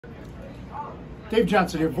Dave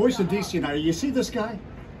Johnson here, voice of DC United. You see this guy?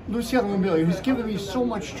 Luciano Emilio, who's given me so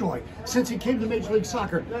much joy since he came to Major League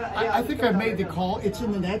Soccer. I think I've made the call. It's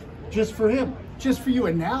in the net just for him, just for you.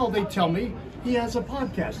 And now they tell me he has a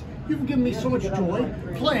podcast. You've given me so much joy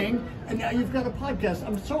playing, and now you've got a podcast.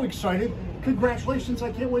 I'm so excited. Congratulations.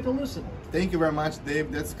 I can't wait to listen. Thank you very much,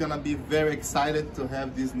 Dave. That's going to be very excited to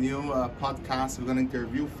have this new podcast. We're going to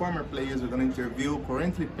interview former players. We're going to interview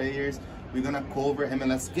currently players. We're going to cover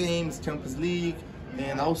MLS games, Champions League,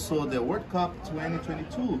 and also the World Cup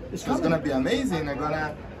 2022. It's going to be amazing. I'm going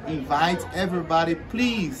to invite everybody.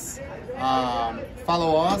 Please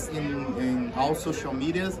follow us in all social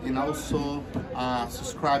medias and also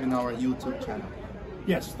subscribe in our YouTube channel.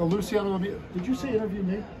 Yes, the Luciano Emilio. Did you say interview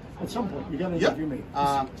me? At some point, you got to interview me. He's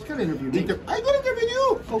got to interview me. I'm going to interview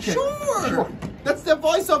you. Okay. Sure. That's the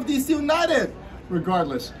voice of DC United.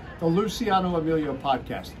 Regardless, the Luciano Emilio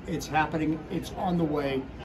podcast. It's happening. It's on the way.